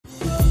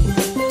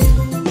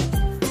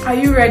Are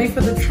you ready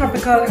for the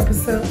tropical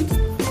episode?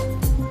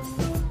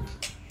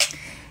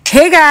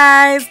 Hey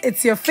guys,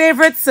 it's your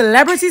favorite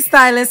celebrity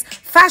stylist,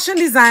 fashion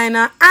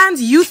designer, and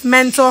youth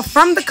mentor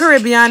from the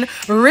Caribbean,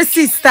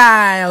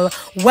 RisyStyle.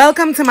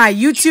 Welcome to my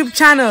YouTube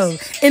channel.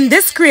 In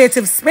this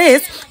creative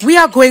space, we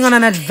are going on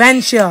an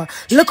adventure.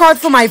 Look out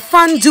for my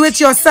fun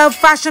do-it-yourself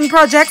fashion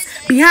projects,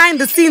 behind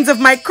the scenes of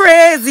my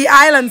crazy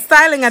island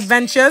styling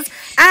adventures,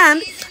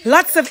 and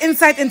lots of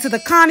insight into the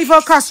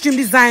carnival costume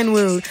design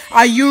world.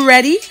 Are you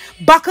ready?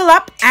 Buckle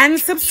up and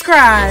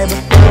subscribe.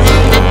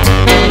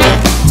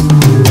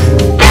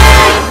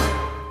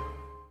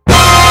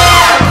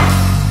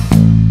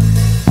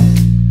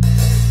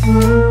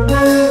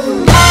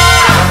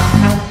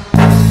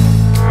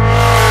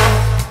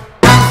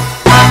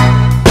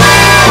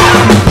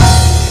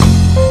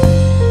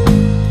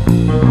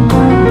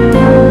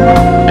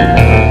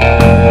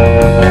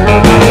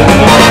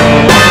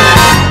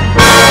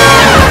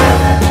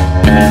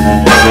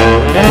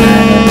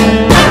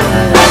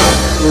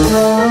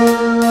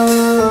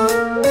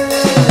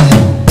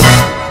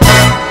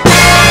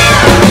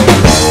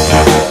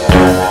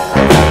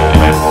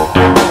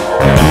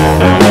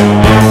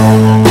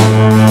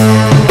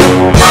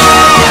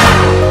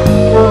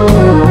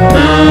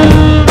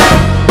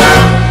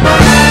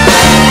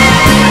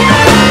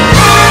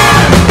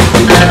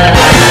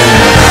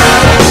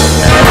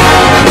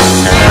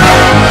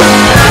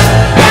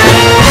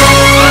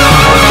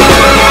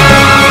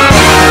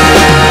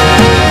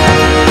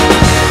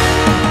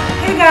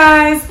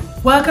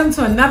 Welcome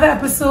to another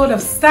episode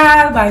of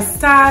Style by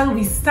Style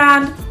We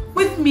Stand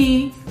with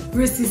me,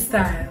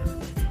 RisyStyle.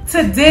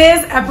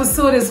 Today's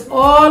episode is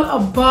all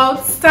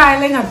about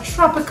styling a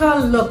tropical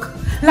look.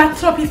 La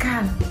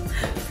tropical.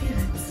 Feel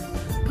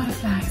it.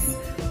 Butterflies,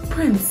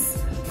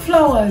 prints,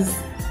 flowers,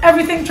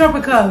 everything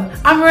tropical.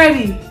 I'm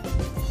ready.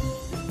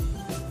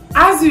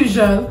 As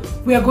usual,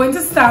 we are going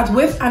to start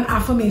with an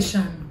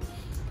affirmation.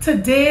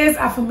 Today's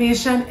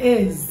affirmation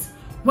is,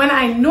 when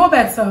I know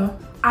better,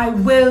 I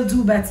will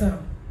do better.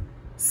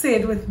 Say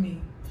it with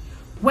me.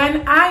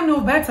 When I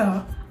know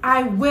better,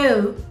 I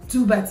will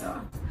do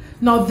better.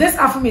 Now, this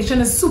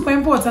affirmation is super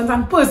important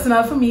and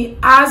personal for me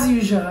as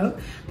usual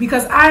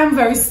because I am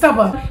very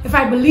stubborn. If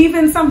I believe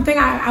in something,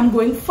 I'm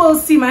going full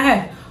steam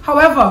ahead.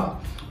 However,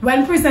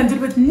 when presented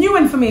with new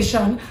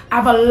information,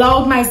 I've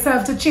allowed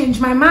myself to change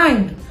my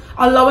mind.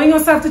 Allowing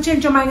yourself to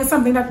change your mind is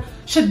something that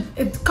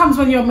it comes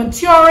when you're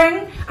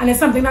maturing, and it's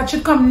something that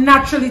should come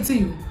naturally to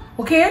you.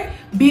 Okay?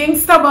 Being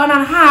stubborn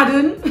and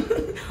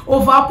hardened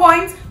over a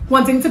point,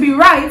 wanting to be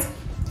right,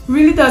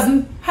 really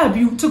doesn't help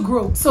you to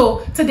grow.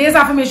 So today's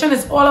affirmation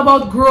is all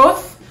about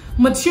growth,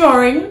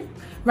 maturing,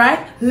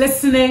 right?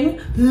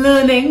 Listening,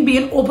 learning,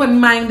 being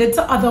open-minded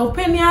to other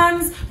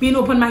opinions, being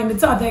open-minded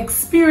to other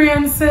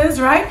experiences,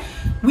 right?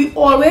 We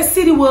always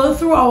see the world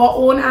through our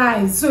own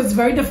eyes. So it's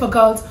very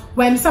difficult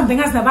when something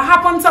has never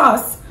happened to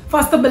us for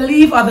us to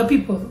believe other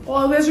people.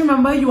 Always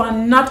remember, you are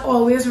not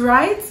always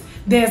right.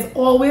 There's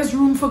always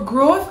room for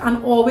growth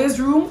and always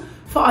room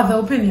for other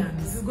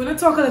opinions. I'm going to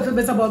talk a little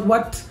bit about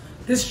what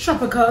this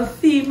tropical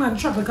theme and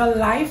tropical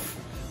life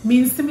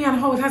means to me and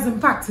how it has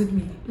impacted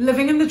me.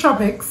 Living in the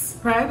tropics,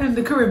 right, in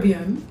the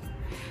Caribbean,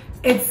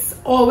 it's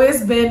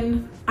always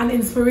been an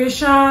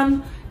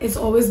inspiration. It's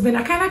always been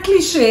a kind of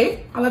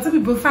cliche. A lot of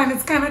people find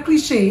it's kind of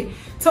cliche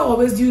to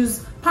always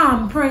use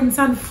palm prints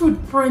and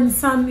fruit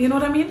prints and, you know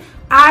what I mean?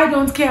 I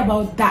don't care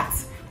about that.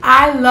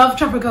 I love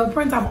tropical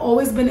prints. I've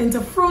always been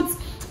into fruits,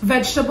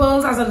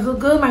 vegetables. As a little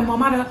girl, my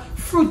mom had a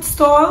fruit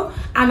stall,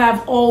 and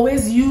I've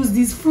always used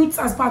these fruits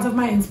as part of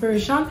my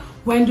inspiration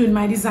when doing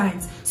my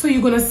designs. So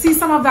you're gonna see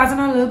some of that in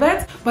a little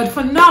bit, but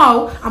for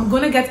now, I'm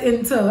gonna get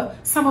into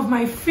some of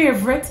my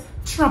favorite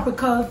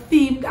tropical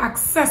themed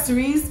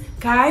accessories.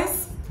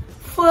 Guys,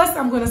 first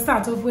I'm gonna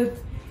start off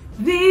with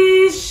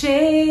these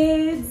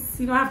shades.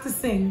 You don't have to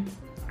sing,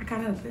 I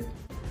can't help it.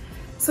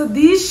 So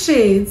these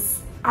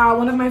shades are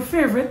one of my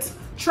favorite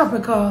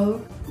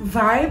tropical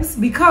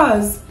vibes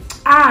because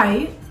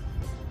I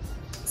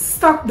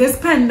stuck this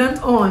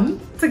pendant on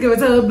to give it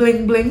a little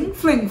bling bling,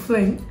 fling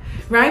fling,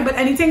 right? But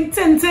anything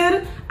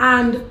tinted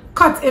and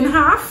cut in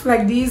half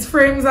like these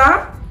frames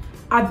are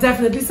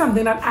definitely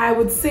something that I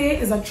would say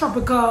is a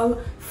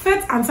tropical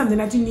fit and something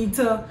that you need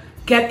to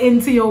get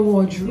into your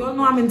wardrobe. You all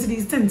know I'm into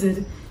these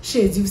tinted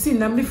shades, you've seen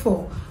them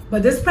before,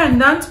 but this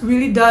pendant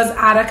really does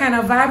add a kind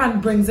of vibe and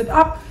brings it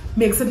up,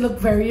 makes it look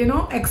very, you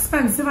know,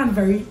 expensive and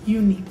very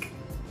unique.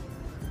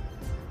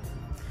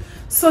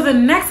 So the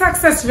next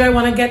accessory I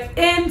want to get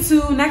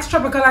into, next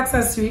tropical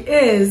accessory,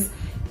 is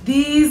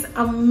these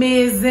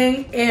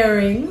amazing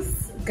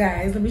earrings.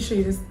 Guys, let me show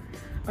you this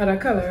other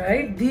color,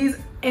 right? These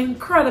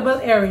incredible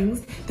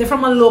earrings. They're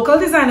from a local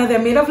designer. They're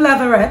made of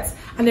leatherette,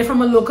 and they're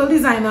from a local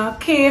designer,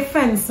 K.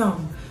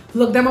 Fensom.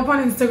 Look them up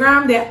on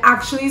Instagram. They're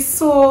actually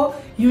so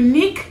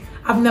unique.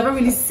 I've never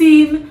really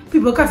seen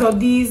people cut out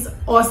these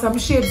awesome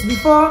shapes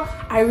before.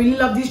 I really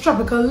love these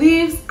tropical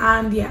leaves,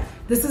 and yeah,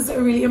 this is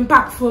a really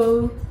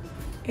impactful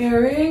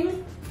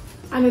earring,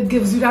 and it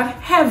gives you that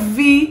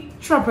heavy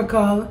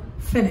tropical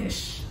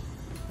finish.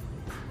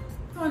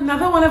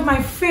 Another one of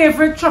my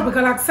favorite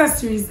tropical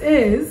accessories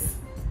is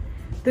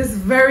this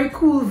very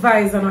cool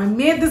visor. Now, I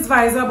made this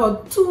visor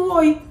about two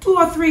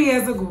or 3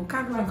 years ago.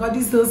 I got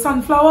these little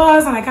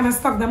sunflowers and I kind of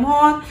stuck them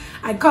on.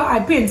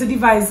 I painted the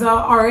visor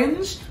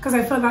orange because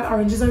I felt that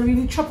orange is a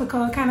really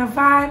tropical kind of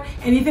vibe.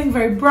 Anything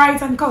very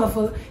bright and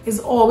colorful is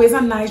always a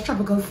nice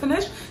tropical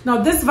finish.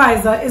 Now, this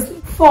visor is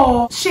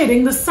for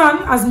shading the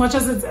sun as much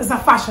as it's a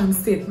fashion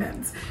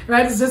statement,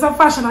 right? It's just a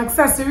fashion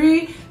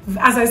accessory.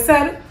 As I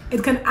said,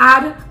 it can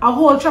add a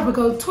whole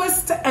tropical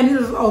twist to any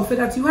little outfit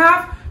that you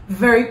have.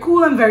 Very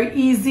cool and very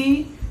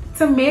easy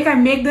to make. I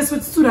make this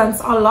with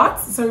students a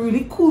lot. It's a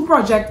really cool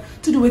project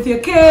to do with your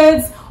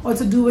kids or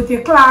to do with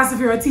your class if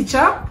you're a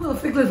teacher.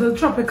 Perfect little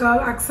tropical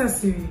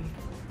accessory.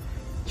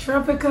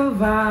 Tropical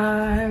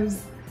vibes.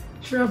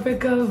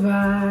 Tropical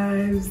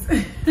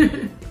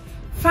vibes.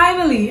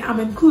 Finally, I'm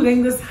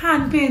including this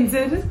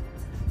hand-painted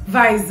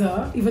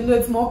visor, even though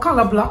it's more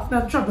color block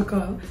than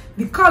tropical.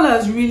 The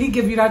colors really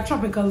give you that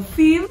tropical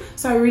feel.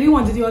 So I really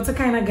wanted you all to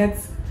kind of get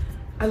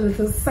a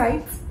little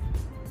sight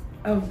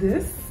of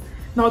this.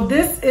 Now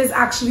this is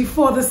actually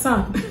for the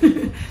sun.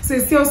 So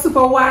you see how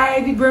super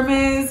wide the brim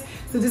is.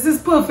 So this is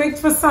perfect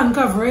for sun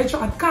coverage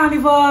at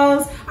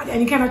carnivals, at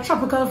any kind of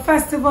tropical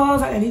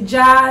festivals, at any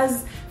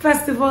jazz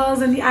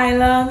festivals in the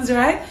islands,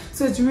 right?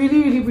 So it's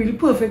really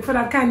perfect for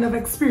that kind of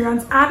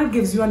experience, and it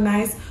gives you a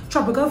nice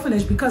tropical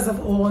finish because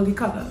of all the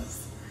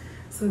colors.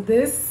 So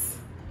this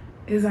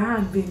is a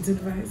hand-painted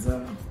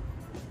visor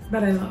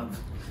that I love.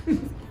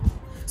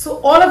 So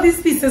all of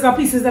these pieces are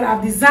pieces that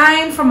I've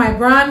designed from my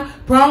brand,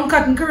 Brown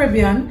Cotton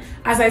Caribbean.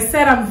 As I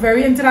said, I'm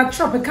very into that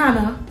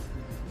Tropicana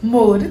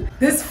mode.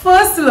 This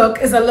first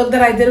look is a look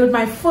that I did with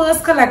my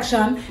first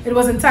collection. It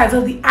was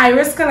entitled the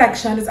Iris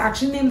Collection. It's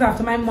actually named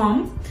after my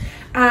mom.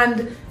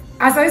 And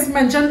as I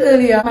mentioned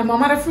earlier, my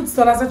mom had a fruit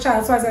stall as a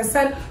child. So as I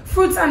said,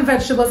 fruits and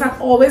vegetables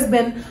have always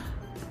been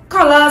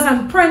colors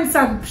and prints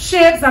and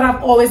shapes that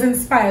have always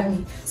inspired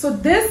me. So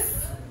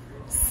this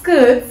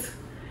skirt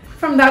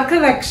from that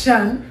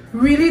collection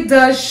really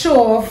does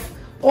show off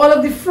all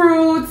of the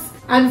fruits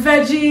and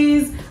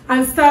veggies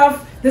and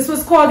stuff. This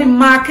was called the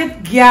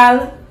Market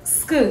Gal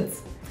skirt.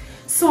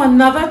 So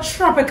another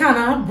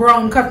Tropicana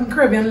Brown Cotton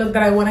Caribbean look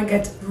that I want to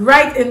get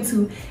right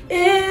into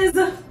is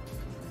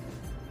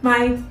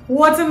my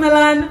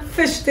watermelon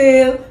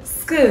fishtail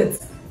skirt.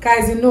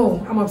 Guys, you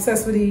know I'm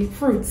obsessed with the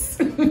fruits.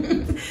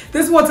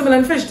 This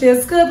watermelon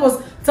fishtail skirt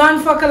was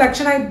done for a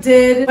collection I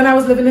did when I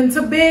was living in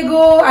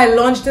Tobago. I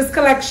launched this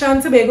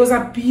collection. Tobago is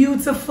a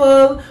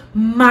beautiful,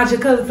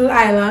 magical little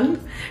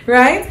island,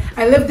 right?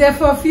 I lived there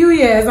for a few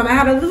years and I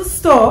had a little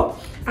store,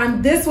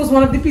 and this was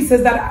one of the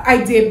pieces that I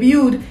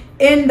debuted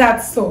in that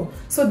store.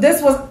 So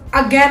this was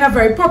again a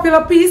very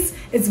popular piece.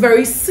 It's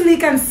very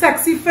sleek and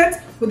sexy fit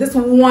with this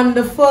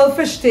wonderful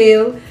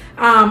fishtail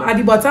at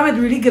the bottom. It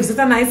really gives it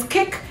a nice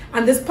kick.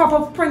 And this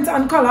pop-up print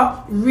and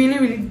color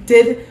really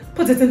did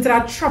put it into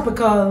that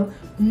tropical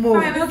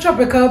mode. Final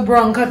tropical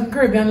Brown Cotton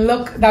Caribbean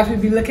look that we'll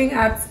be looking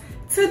at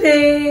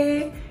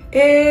today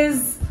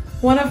is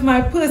one of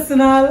my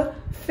personal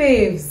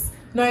faves.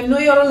 Now I know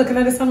you're all looking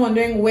at this and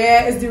wondering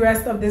where is the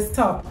rest of this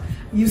top.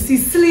 You see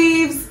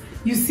sleeves,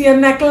 you see a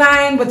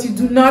neckline, but you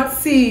do not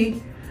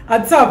see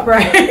a top,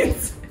 right?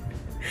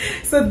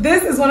 So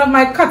this is one of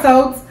my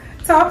cutout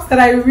tops that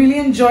I really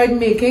enjoyed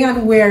making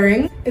and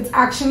wearing. It's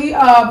actually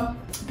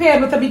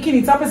paired with a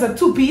bikini top. It's a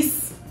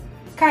two-piece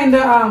kind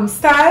of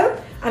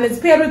style, and it's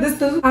paired with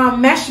this little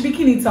mesh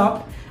bikini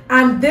top.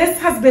 And this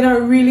has been a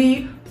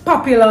really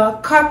popular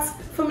cut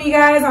for me,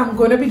 guys. I'm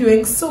going to be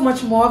doing so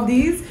much more of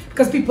these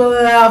because people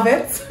love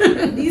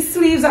it. These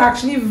sleeves are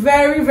actually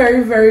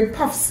very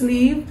puff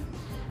sleeve,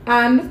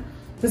 and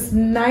this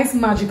nice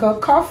magical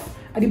cuff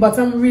at the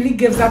bottom really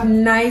gives that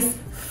nice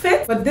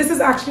fit. But this is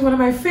actually one of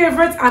my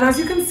favorites, and as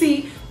you can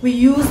see, we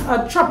use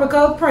a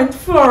tropical print,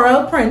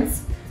 floral print,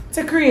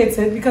 to create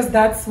it because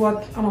that's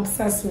what I'm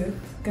obsessed with,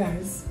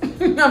 guys.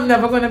 I'm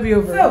never gonna be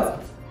over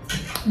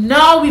it.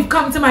 Now we've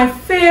come to my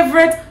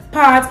favorite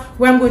part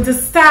where I'm going to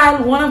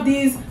style one of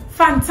these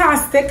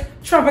fantastic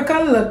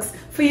tropical looks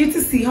for you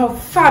to see how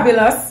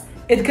fabulous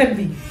it can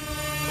be.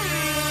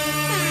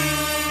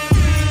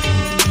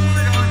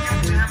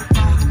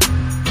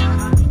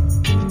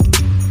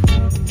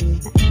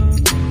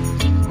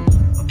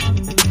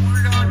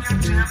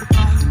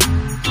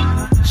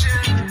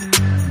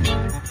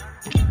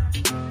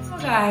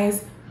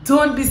 Guys,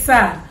 don't be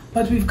sad,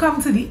 but we've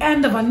come to the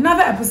end of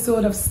another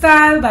episode of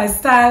Style by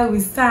Style We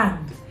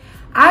Stand.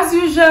 As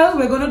usual,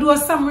 we're going to do a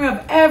summary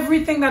of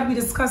everything that we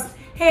discussed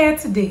here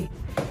today.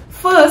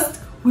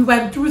 First, we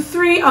went through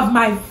 3 of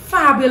my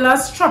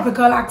fabulous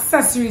tropical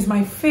accessories,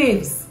 my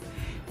faves.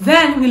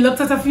 Then we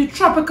looked at a few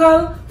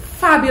tropical,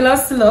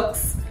 fabulous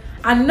looks.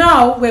 And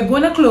now we're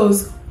going to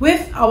close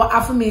with our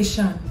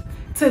affirmation.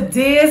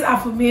 Today's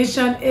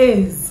affirmation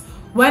is,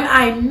 when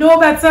I know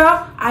better,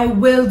 I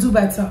will do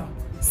better.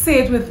 Say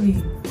it with me.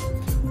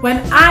 When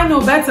I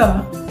know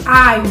better,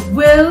 I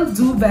will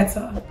do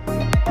better.